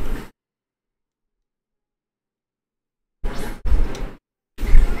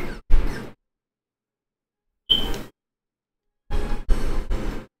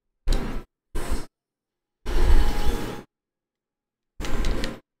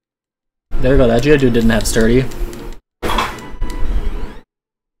 There we go, that Geodude didn't have Sturdy.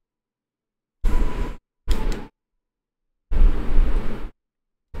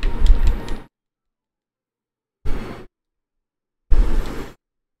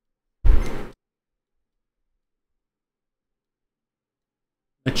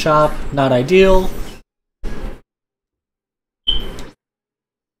 Machop, not ideal.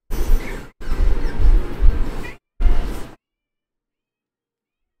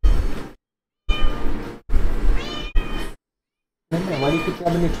 Why do you keep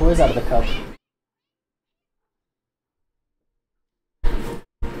grabbing your toys out of the cup?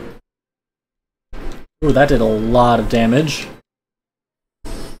 Ooh, that did a lot of damage.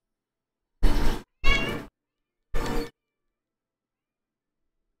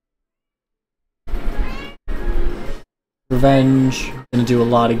 Revenge. Gonna do a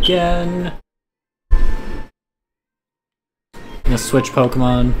lot again. Gonna switch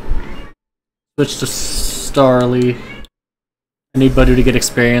Pokemon. Switch to Starly. I need Budu to get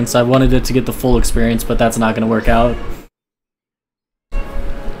experience. I wanted it to get the full experience, but that's not gonna work out.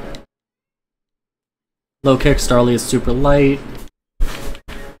 Low kick, Starly is super light.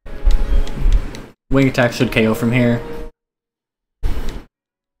 Wing attack should KO from here.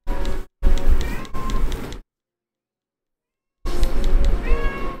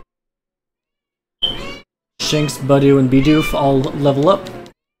 Shinx, Budu, and Bidoof all level up.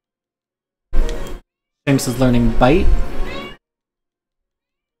 Shinx is learning Bite.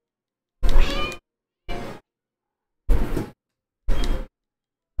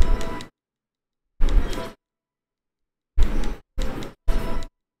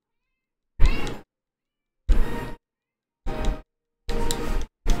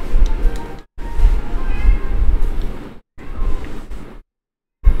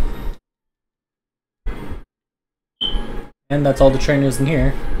 And that's all the trainers in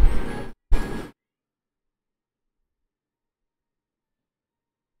here.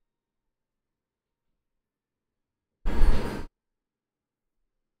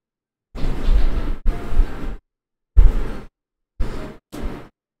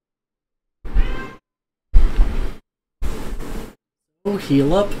 Oh,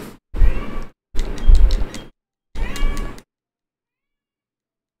 heal up.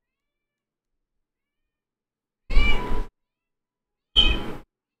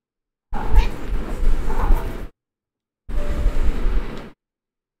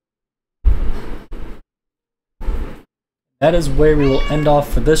 That is where we will end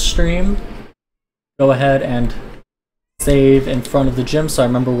off for this stream. Go ahead and save in front of the gym so I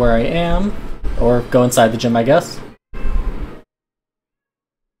remember where I am. Or go inside the gym, I guess.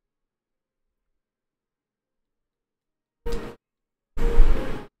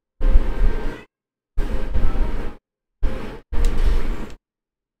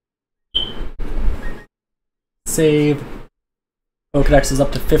 Save. Pokedex is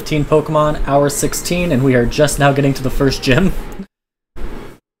up to 15 Pokemon, hour 16, and we are just now getting to the first gym.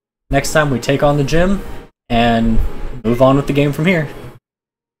 Next time we take on the gym and move on with the game from here.